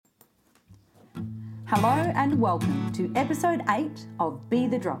Hello and welcome to episode 8 of Be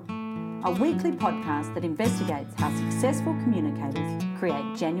The Drop, a weekly podcast that investigates how successful communicators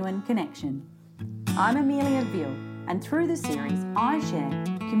create genuine connection. I'm Amelia Veal, and through the series I share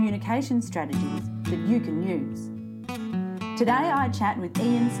communication strategies that you can use. Today I chat with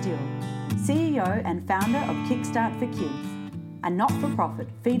Ian Still, CEO and founder of Kickstart for Kids, a not-for-profit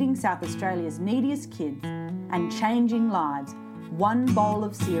feeding South Australia's neediest kids and changing lives one bowl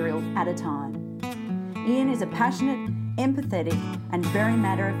of cereal at a time. Ian is a passionate, empathetic and very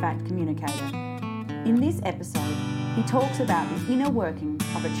matter-of-fact communicator. In this episode, he talks about the inner workings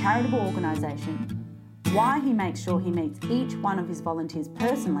of a charitable organisation, why he makes sure he meets each one of his volunteers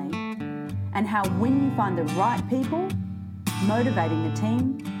personally, and how when you find the right people, motivating the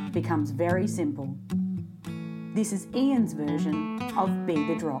team becomes very simple. This is Ian's version of Be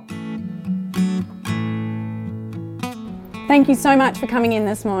The Drop. Thank you so much for coming in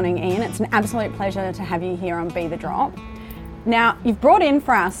this morning, Ian. It's an absolute pleasure to have you here on Be The Drop. Now, you've brought in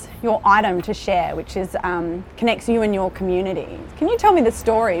for us your item to share, which is connects you and your community. Can you tell me the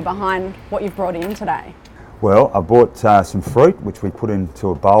story behind what you've brought in today? Well, I bought some fruit, which we put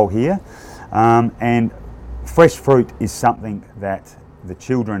into a bowl here, and fresh fruit is something that the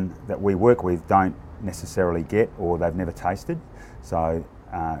children that we work with don't necessarily get or they've never tasted. So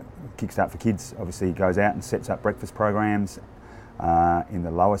Kickstart for Kids obviously goes out and sets up breakfast programs in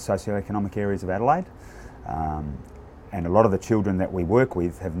the lower socioeconomic areas of Adelaide. And a lot of the children that we work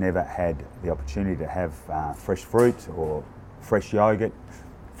with have never had the opportunity to have fresh fruit or fresh yogurt,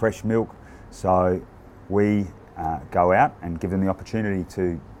 fresh milk. So we go out and give them the opportunity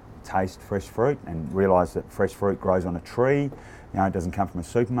to taste fresh fruit and realise that fresh fruit grows on a tree, it doesn't come from a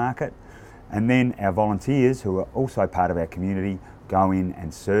supermarket. And then our volunteers, who are also part of our community, go in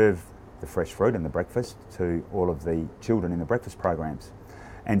and serve the fresh fruit and the breakfast to all of the children in the breakfast programs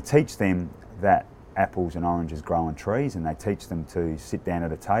and teach them that apples and oranges grow on trees, and they teach them to sit down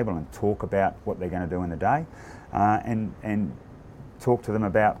at a table and talk about what they're going to do in the day and talk to them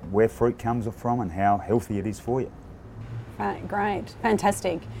about where fruit comes from and how healthy it is for you. Right, great,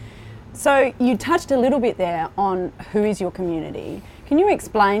 fantastic. So you touched a little bit there on who is your community. Can you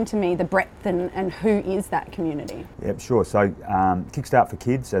explain to me the breadth and who is that community? Yep, sure. So Kickstart for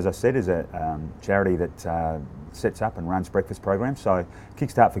Kids, as I said, is a charity that sets up and runs breakfast programs. So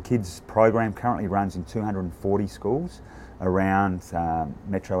Kickstart for Kids program currently runs in 240 schools around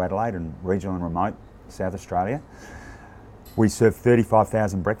Metro Adelaide and regional and remote South Australia. We serve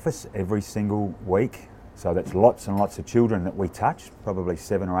 35,000 breakfasts every single week. So that's lots and lots of children that we touch, probably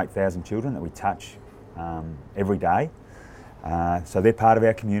 7,000 or 8,000 children that we touch every day. So they're part of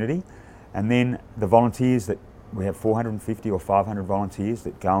our community. And then the volunteers that we have 450 or 500 volunteers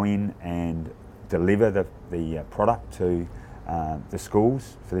that go in and deliver the product to the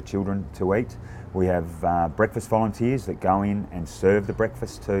schools for the children to eat. We have breakfast volunteers that go in and serve the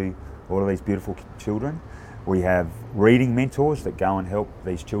breakfast to all of these beautiful children. We have reading mentors that go and help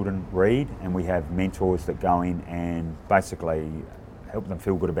these children read, and we have mentors that go in and basically help them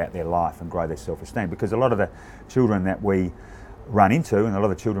feel good about their life and grow their self-esteem, because a lot of the children that we run into and a lot of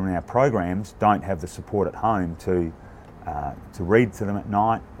the children in our programs don't have the support at home to read to them at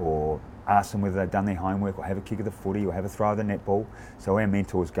night or ask them whether they've done their homework or have a kick of the footy or have a throw of the netball. So our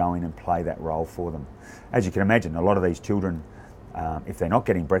mentors go in and play that role for them. As you can imagine, a lot of these children, if they're not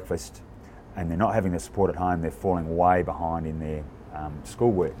getting breakfast and they're not having the support at home, they're falling way behind in their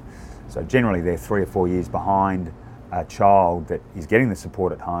schoolwork. So generally they're 3 or 4 years behind a child that is getting the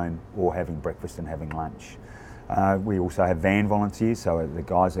support at home or having breakfast and having lunch. We also have van volunteers, so the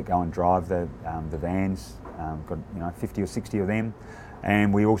guys that go and drive the vans, got 50 or 60 of them.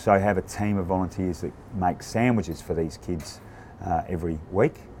 And we also have a team of volunteers that make sandwiches for these kids every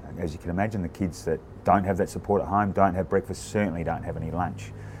week. As you can imagine, the kids that don't have that support at home, don't have breakfast, certainly don't have any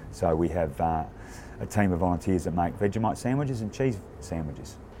lunch. So we have a team of volunteers that make Vegemite sandwiches and cheese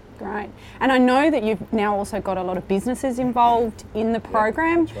sandwiches. Great. And I know that you've now also got a lot of businesses involved in the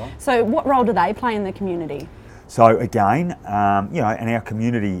program. That's right. So what role do they play in the community? So again, and our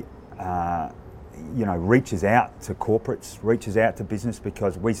community, reaches out to corporates, reaches out to business,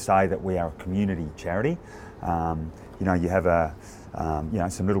 because we say that we are a community charity. You have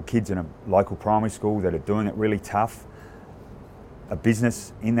some little kids in a local primary school that are doing it really tough. A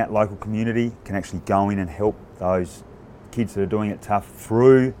business in that local community can actually go in and help those kids that are doing it tough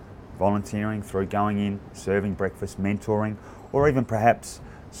through volunteering, through going in, serving breakfast, mentoring, or even perhaps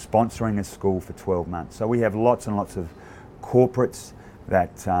sponsoring a school for 12 months. So we have lots and lots of corporates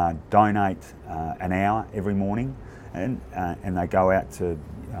that donate an hour every morning, and they go out to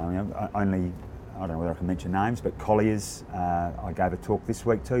only I don't know whether I can mention names, but Colliers, I gave a talk this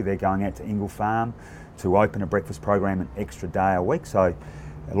week too. They're going out to Ingle Farm to open a breakfast program an extra day a week. So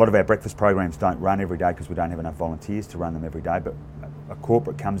a lot of our breakfast programs don't run every day because we don't have enough volunteers to run them every day, but a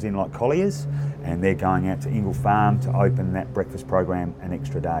corporate comes in like Colliers and they're going out to Ingle Farm to open that breakfast program an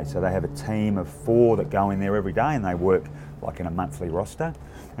extra day. So they have a team of 4 that go in there every day and they work like in a monthly roster.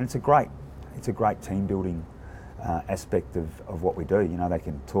 And it's a great team building aspect of what we do. You know, they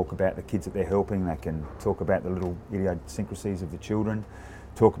can talk about the kids that they're helping, they can talk about the little idiosyncrasies of the children,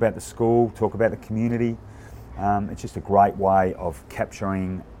 talk about the school, talk about the community. It's just a great way of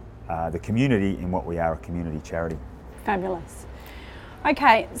capturing the community in what we are, a community charity. Fabulous.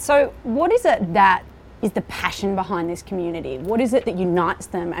 Okay, so what is it that is the passion behind this community? What is it that unites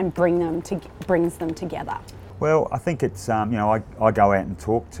them and brings them together? Well, I think it's, you know, I go out and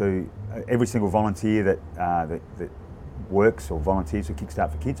talk to every single volunteer that works or volunteers for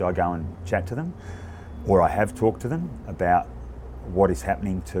Kickstart for Kids. I go and chat to them, or I have talked to them about what is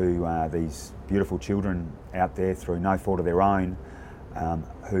happening to these beautiful children out there through no fault of their own,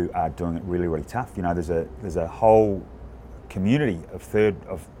 who are doing it really, really tough. You know, there's a whole community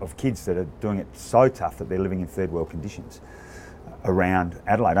of kids that are doing it so tough that they're living in third world conditions around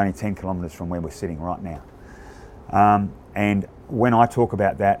Adelaide, only 10 kilometres from where we're sitting right now. And when I talk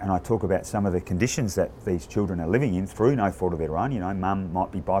about that and I talk about some of the conditions that these children are living in through no fault of their own, you know, mum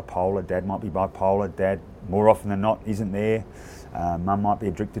might be bipolar, dad might be bipolar, dad more often than not isn't there, mum might be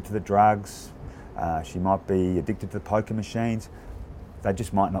addicted to the drugs, she might be addicted to the poker machines. They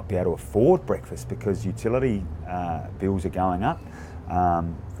just might not be able to afford breakfast because utility bills are going up.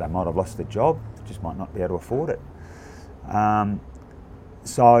 They might have lost their job, just might not be able to afford it.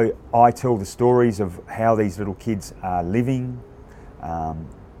 So I tell the stories of how these little kids are living,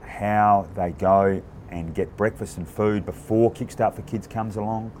 how they go and get breakfast and food before Kickstart for Kids comes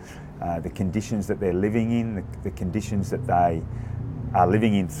along, the conditions that they're living in, the conditions that they are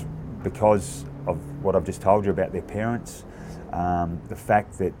living in because of what I've just told you about their parents, the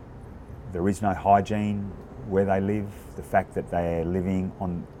fact that there is no hygiene where they live, the fact that they're living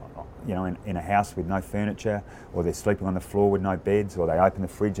on, you know, in a house with no furniture, or they're sleeping on the floor with no beds, or they open the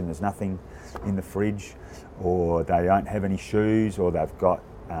fridge and there's nothing in the fridge, or they don't have any shoes, or they've got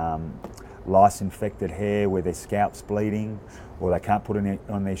lice-infected hair where their scalp's bleeding, or they can't put it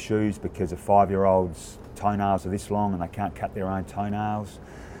on their shoes because a 5-year-old's toenails are this long and they can't cut their own toenails.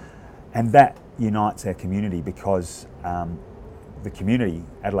 And that unites our community because the community,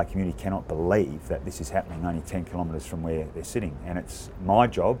 Adelaide community, cannot believe that this is happening only 10 kilometres from where they're sitting. And it's my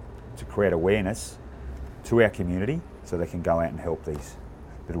job to create awareness to our community so they can go out and help these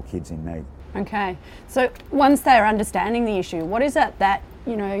little kids in need. Okay, so once they're understanding the issue, what is it that,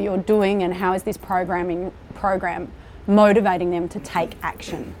 you know, you're doing, and how is this program motivating them to take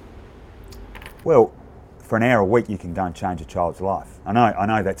action? Well, for an hour a week you can go and change a child's life. I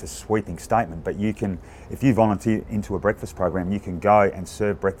know that's a sweeping statement, but you can, if you volunteer into a breakfast program, you can go and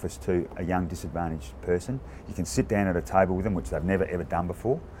serve breakfast to a young disadvantaged person. You can sit down at a table with them, which they've never ever done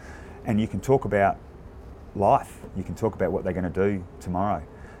before, and you can talk about life. You can talk about what they're going to do tomorrow.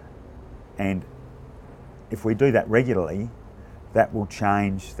 And if we do that regularly, that will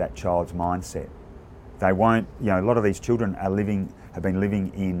change that child's mindset. They won't, you know, a lot of these children have been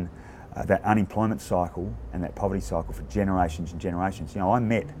living in that unemployment cycle and that poverty cycle for generations and generations. You know, I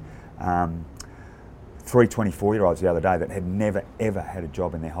met 3 24-year-olds the other day that had never ever had a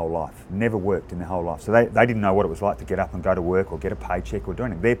job in their whole life, never worked in their whole life. So they didn't know what it was like to get up and go to work or get a paycheck or do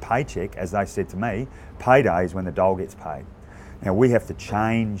anything. Their paycheck, as they said to me, payday is when the dole gets paid. Now we have to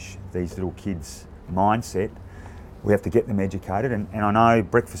change these little kids' mindset. We have to get them educated, and I know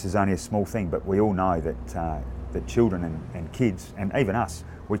breakfast is only a small thing, but we all know that children and kids, and even us,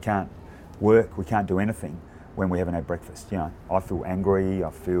 we can't work, we can't do anything when we haven't had breakfast. You know, I feel angry,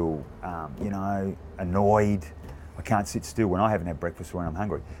 I feel, you know, annoyed. I can't sit still when I haven't had breakfast when I'm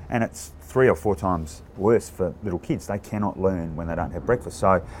hungry. And it's 3 or 4 times worse for little kids. They cannot learn when they don't have breakfast.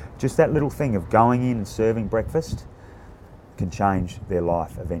 So just that little thing of going in and serving breakfast can change their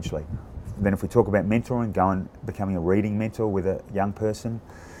life eventually. Then if we talk about mentoring, becoming a reading mentor with a young person,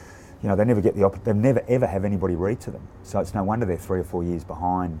 you know, they never get they never ever have anybody read to them. So it's no wonder they're 3 or 4 years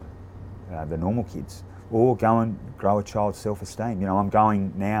behind the normal kids. Or go and grow a child's self-esteem. You know, I'm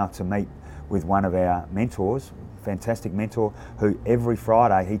going now to meet with one of our mentors, fantastic mentor, who every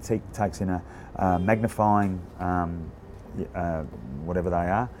Friday he takes in a magnifying, whatever they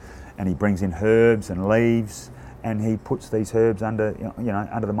are, and he brings in herbs and leaves, and he puts these herbs under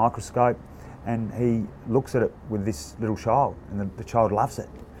the microscope, and he looks at it with this little child, and the child loves it.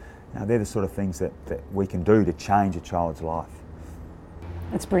 Now, they're the sort of things that we can do to change a child's life.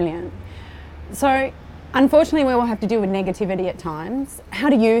 That's brilliant. So, unfortunately, we will have to deal with negativity at times. How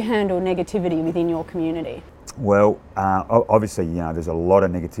do you handle negativity within your community? Well, obviously, there's a lot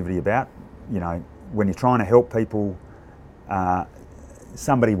of negativity about. When you're trying to help people,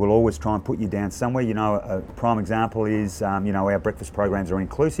 somebody will always try and put you down somewhere. A prime example is, our breakfast programs are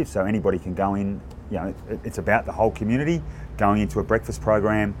inclusive, so anybody can go in. It's about the whole community going into a breakfast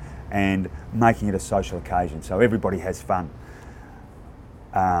program and making it a social occasion, so everybody has fun.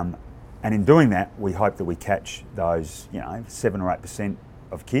 And in doing that, we hope that we catch those, 7 or 8%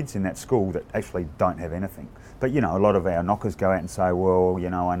 of kids in that school that actually don't have anything. But, a lot of our knockers go out and say, well,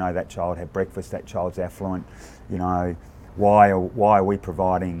 I know that child had breakfast, that child's affluent, why are we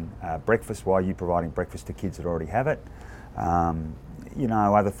providing breakfast? Why are you providing breakfast to kids that already have it?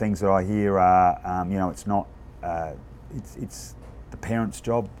 Other things that I hear are, it's not, it's the parents'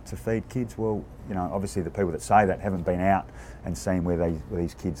 job to feed kids. Well, obviously the people that say that haven't been out and seen where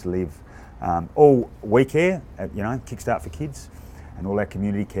these kids live. All we care, Kickstart for Kids, and all our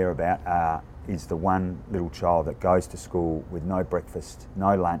community care about is the one little child that goes to school with no breakfast,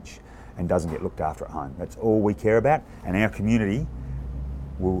 no lunch, and doesn't get looked after at home. That's all we care about, and our community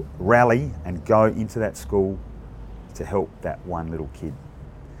will rally and go into that school to help that one little kid.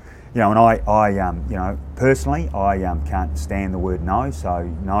 And I personally, I can't stand the word no. So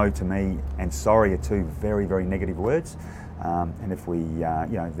no to me and sorry are two very, very negative words. And if we,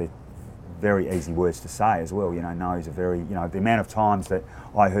 they're very easy words to say as well. No is a very, the amount of times that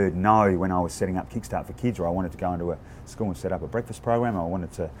I heard no when I was setting up Kickstart for Kids, or I wanted to go into a school and set up a breakfast program, or I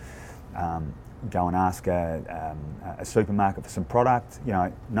wanted to go and ask a supermarket for some product.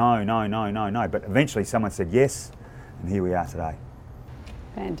 No. But eventually someone said yes, and here we are today.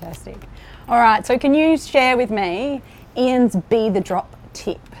 Fantastic. All right, so can you share with me Ian's Be the Drop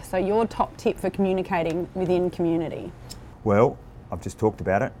tip? So your top tip for communicating within community. Well, I've just talked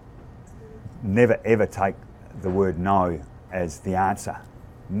about it. Never ever take the word no as the answer.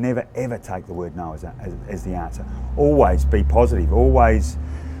 Never ever take the word no as the answer. Always be positive. Always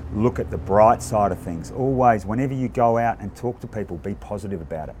look at the bright side of things. Always, whenever you go out and talk to people, be positive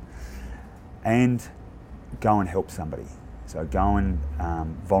about it. And go and help somebody. So go and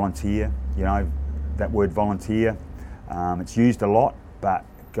volunteer. That word volunteer, it's used a lot, but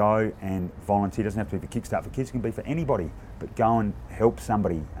go and volunteer. It doesn't have to be for Kickstart for Kids, it can be for anybody, but go and help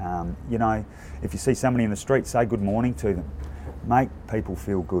somebody. If you see somebody in the street, say good morning to them. Make people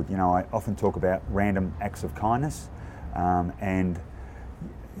feel good. I often talk about random acts of kindness, and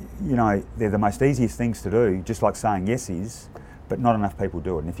they're the most easiest things to do, just like saying yes is, but not enough people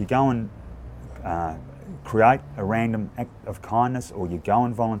do it. And if you go and create a random act of kindness, or you go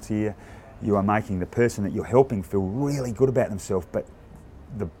and volunteer, you are making the person that you're helping feel really good about themselves, but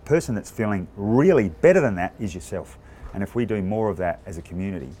the person that's feeling really better than that is yourself. And if we do more of that as a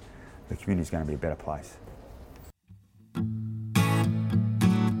community, the community is going to be a better place.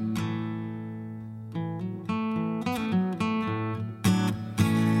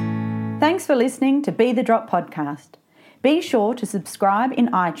 Thanks for listening to Be the Drop podcast. Be sure to subscribe in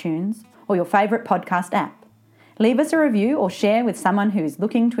iTunes or your favourite podcast app. Leave us a review or share with someone who is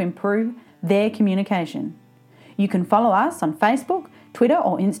looking to improve their communication. You can follow us on Facebook, Twitter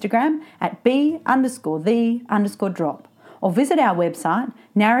or Instagram at be_the_drop, or visit our website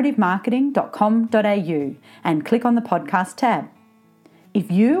narrativemarketing.com.au and click on the podcast tab. If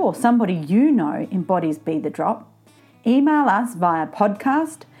you or somebody you know embodies Be the Drop, email us via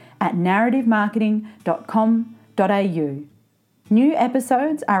podcast@narrativemarketing.com.au. New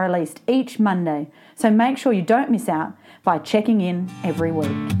episodes are released each Monday, so make sure you don't miss out by checking in every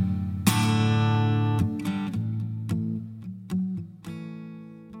week.